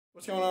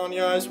What's going on,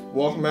 guys?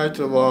 Welcome back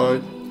to the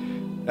vlog.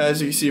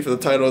 As you can see from the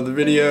title of the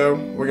video,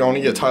 we're going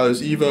to get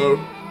Tyler's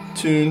EVO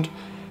tuned.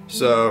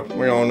 So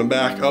we're going to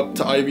back up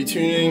to Ivy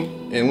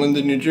Tuning in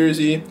Linden, New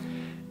Jersey.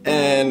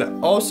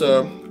 And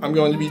also, I'm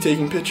going to be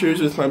taking pictures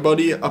with my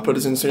buddy. I'll put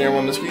his Instagram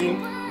on the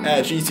screen,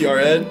 at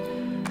GTR Ed.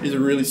 He's a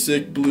really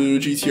sick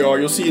blue GTR.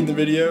 You'll see it in the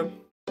video.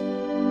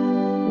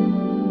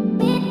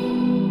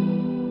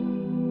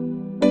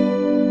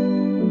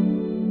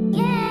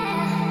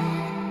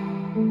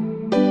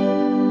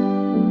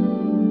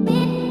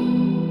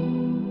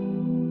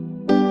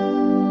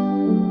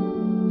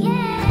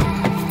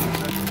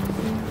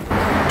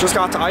 Just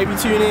got to Ivy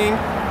Tuning.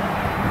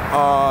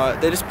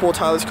 They just pulled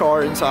Tyler's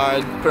car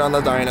inside, put it on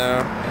the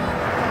dyno.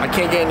 I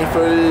can't get any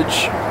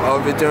footage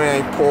of it doing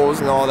any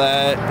pulls and all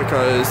that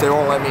because they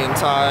won't let me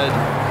inside.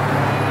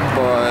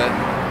 But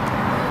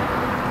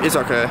it's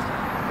okay.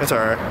 It's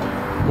alright.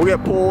 We'll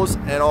get pulls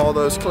and all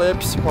those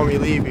clips when we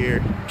leave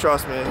here.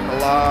 Trust me, a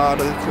lot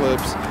of the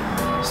clips.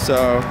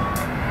 So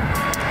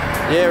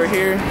yeah, we're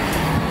here.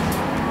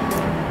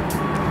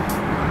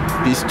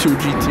 These two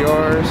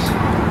GTRs.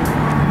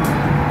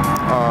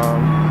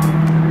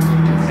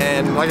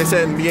 And like I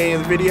said in the beginning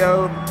of the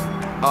video,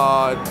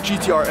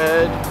 GTR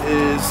Ed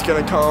is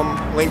gonna come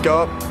link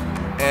up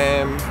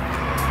and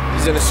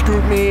he's gonna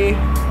scoop me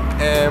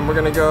and we're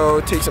gonna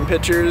go take some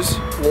pictures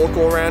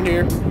local around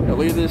here. Now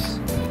look at this.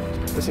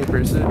 This thing's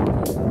pretty sick.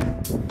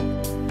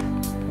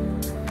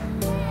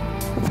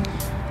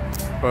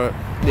 But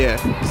yeah,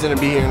 he's gonna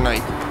be here in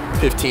like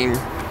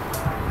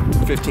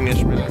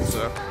 15-ish minutes,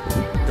 so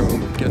go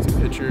get some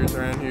pictures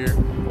around here.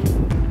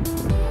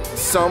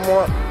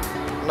 Somewhat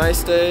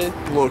nice day,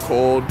 a little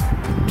cold, so.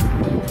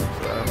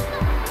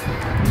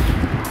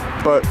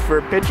 But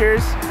for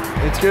pictures,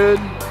 it's good.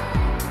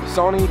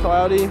 Sunny,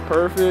 cloudy,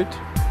 perfect. So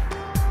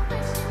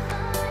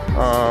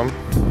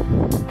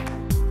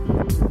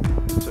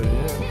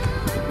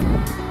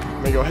yeah,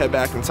 I'm gonna go head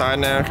back inside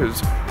now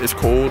because it's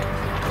cold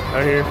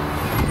out here.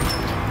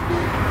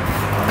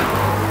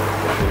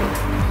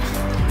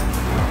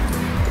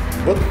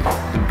 What?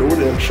 The door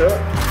didn't shut.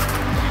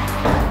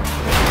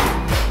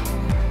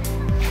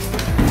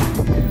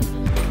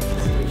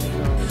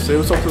 Say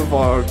what's up to the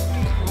vlog.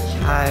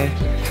 Hi.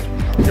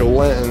 Yo,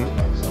 Lenton.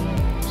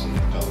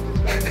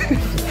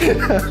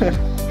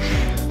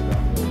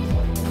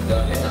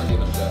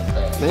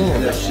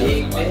 Man.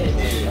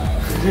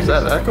 Is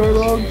that Echo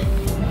dog?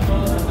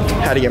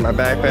 Had to get my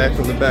backpack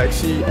from the back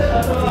seat.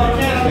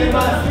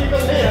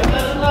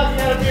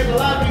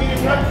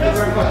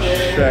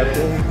 Strapped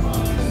in.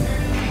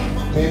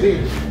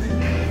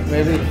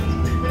 Maybe.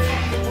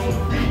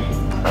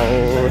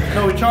 Oh.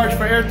 No, we charge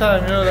for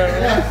airtime, you know that,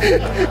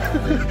 right?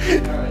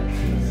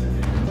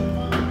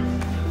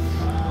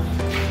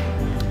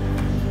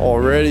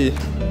 Already.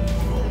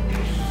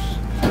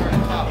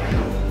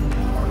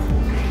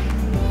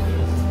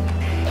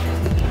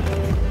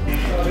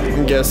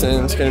 I'm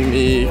guessing it's gonna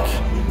be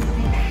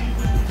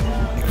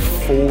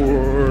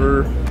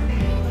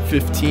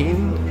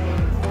 4:15.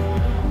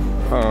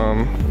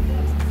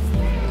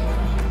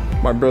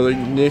 My brother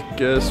Nick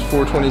guessed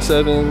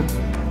 4:27.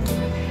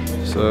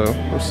 So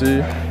we'll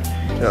see.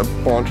 Got a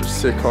bunch of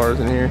sick cars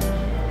in here.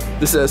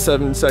 This is a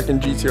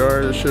 7-second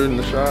GTR that showed in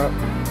the shop.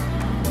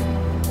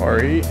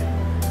 R8.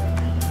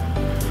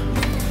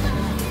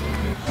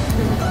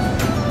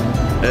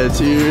 Ed's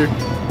here.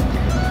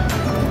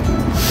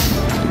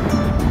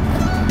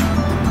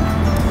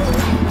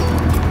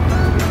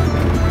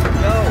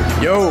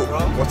 Yo,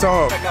 what's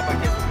up?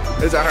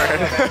 It's alright.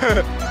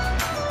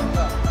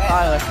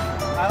 Tyler.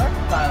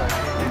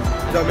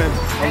 What's up, man?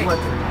 Hey.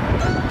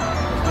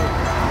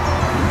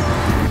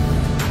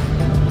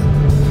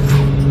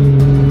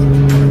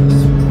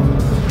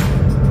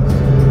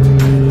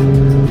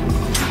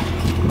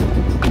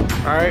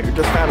 Alright,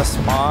 just found a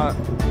spot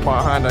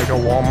behind like a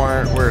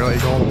Walmart where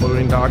like all the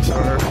loading docks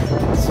are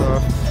and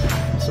stuff.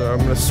 So I'm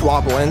gonna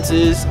swap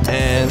lenses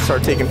and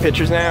start taking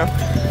pictures now.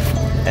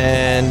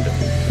 And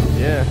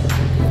yeah,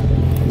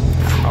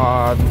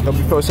 they'll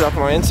be posted up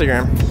on my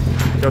Instagram.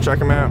 Go check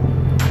them out.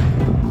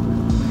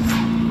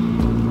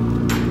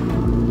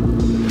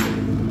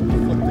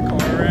 Flip the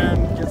car around,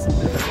 get some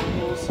different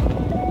angles.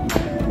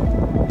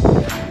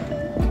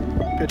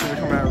 Pictures are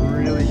coming out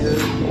really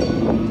good.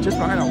 Just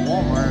behind a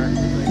Walmart.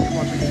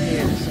 Once we get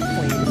here, it's a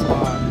clean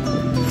spot.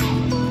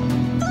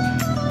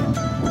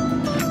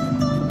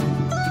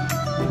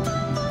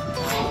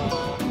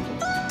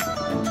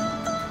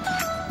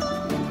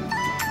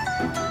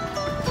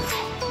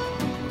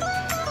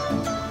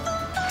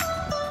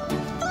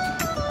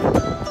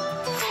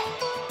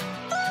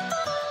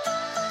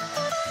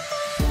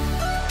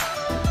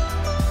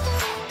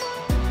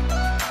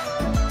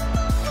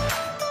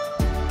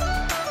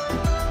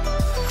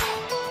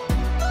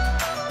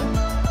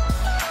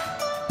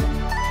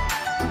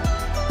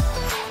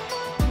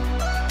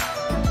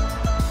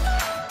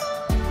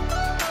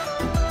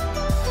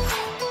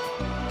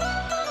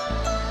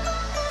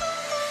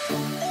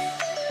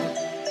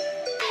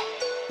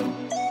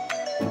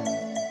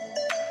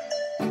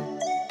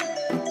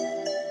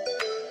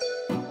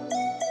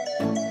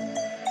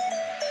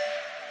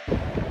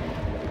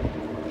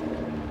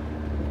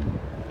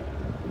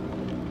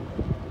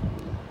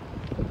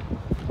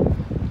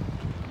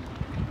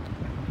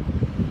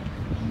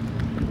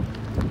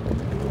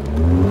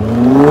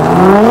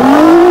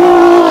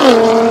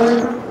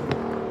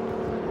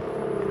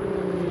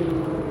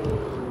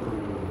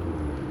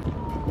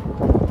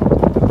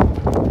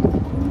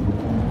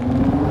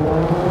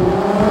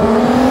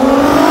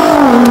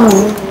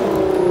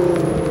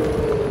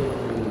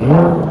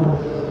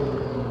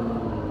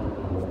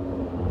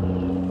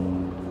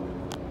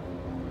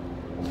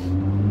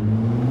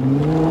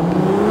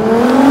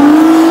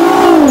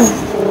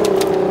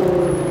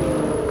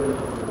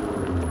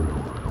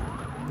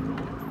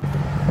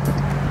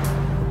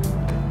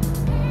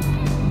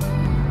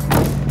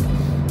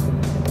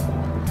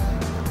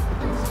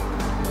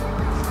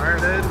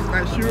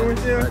 mind shooting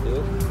with you? I do.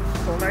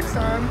 Until next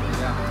time.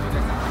 Yeah.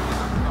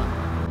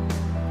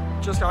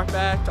 Just got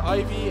back to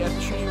Ivy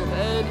after shooting with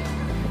Ed.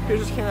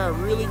 Pictures came out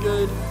really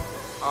good.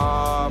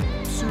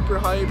 Super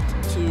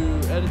hyped to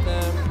edit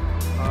them.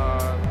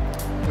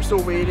 We're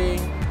still waiting.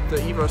 The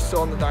EVO's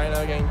still on the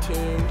dyno getting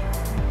tuned.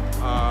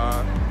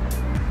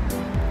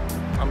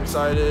 I'm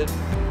excited.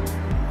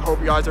 Hope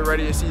you guys are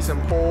ready to see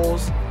some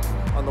poles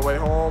on the way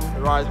home.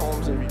 The ride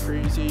home's gonna be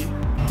crazy.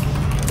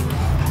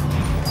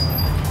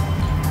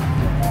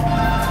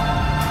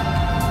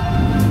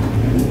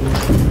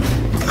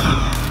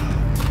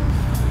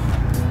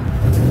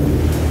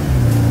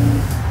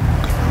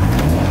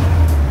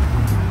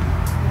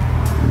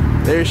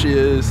 There she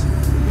is.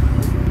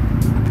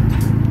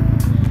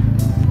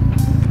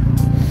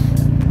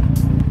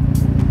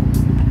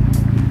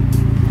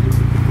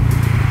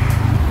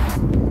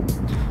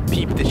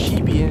 Peep the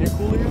sheepy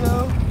intercooler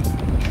though.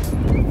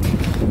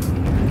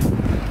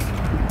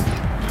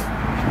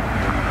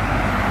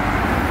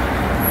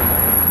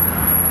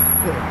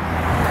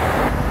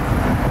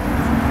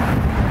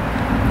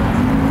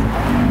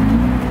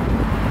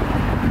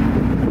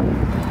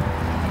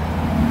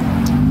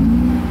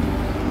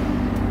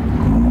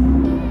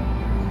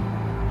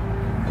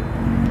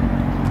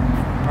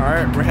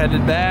 Alright, we're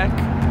headed back.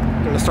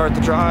 Gonna start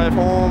the drive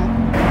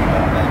home.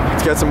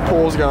 Let's get some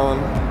poles going.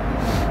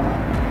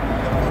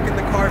 Look in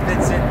the car,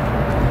 Vincent.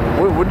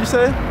 What'd you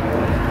say?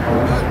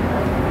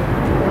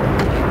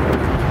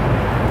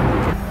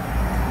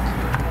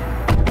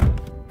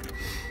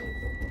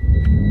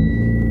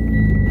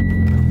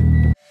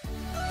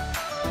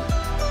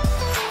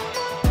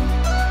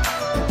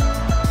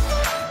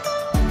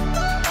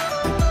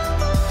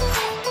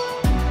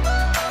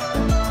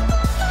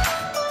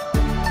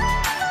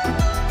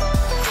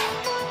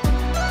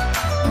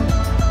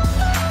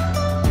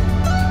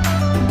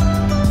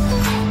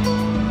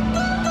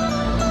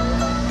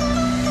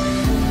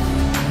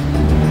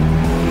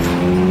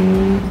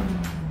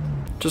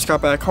 Just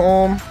got back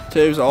home.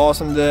 Today was an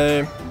awesome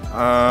day.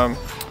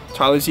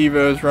 Tyler's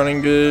EVO is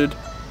running good.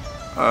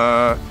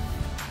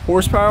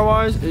 Horsepower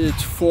wise,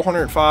 it's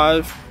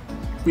 405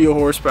 wheel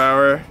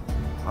horsepower.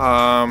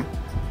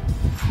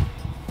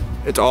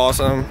 It's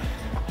awesome.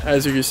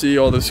 As you can see,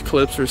 all those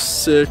clips are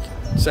sick.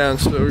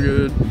 Sounds so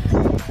good.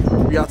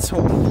 We got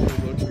so many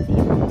good looks with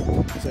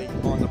you. It's like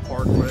on the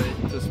parkway,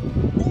 just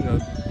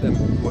them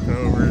looking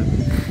over it.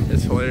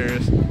 It's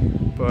hilarious.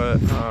 But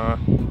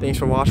thanks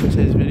for watching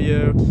today's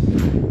video.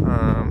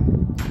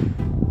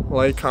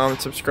 Like, comment,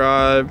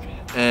 subscribe,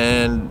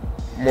 and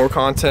more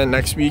content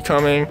next week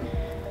coming.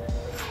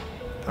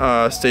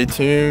 Stay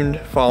tuned.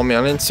 Follow me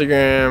on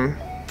Instagram.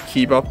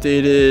 Keep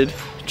updated.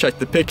 Check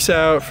the pics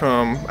out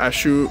from I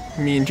Shoot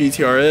Me and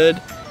GTR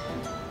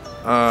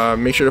Ed.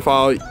 Make sure to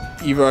follow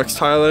EVO X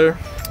Tyler,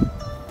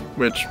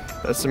 which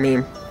that's the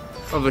meme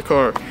of the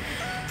car.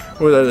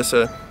 What did I just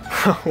say?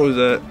 What was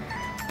that?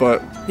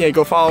 But yeah,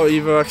 go follow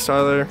EVO X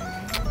Tyler,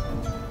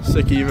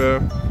 Sick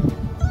Evo,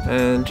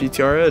 and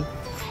GTR Ed.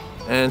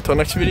 And until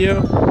next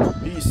video,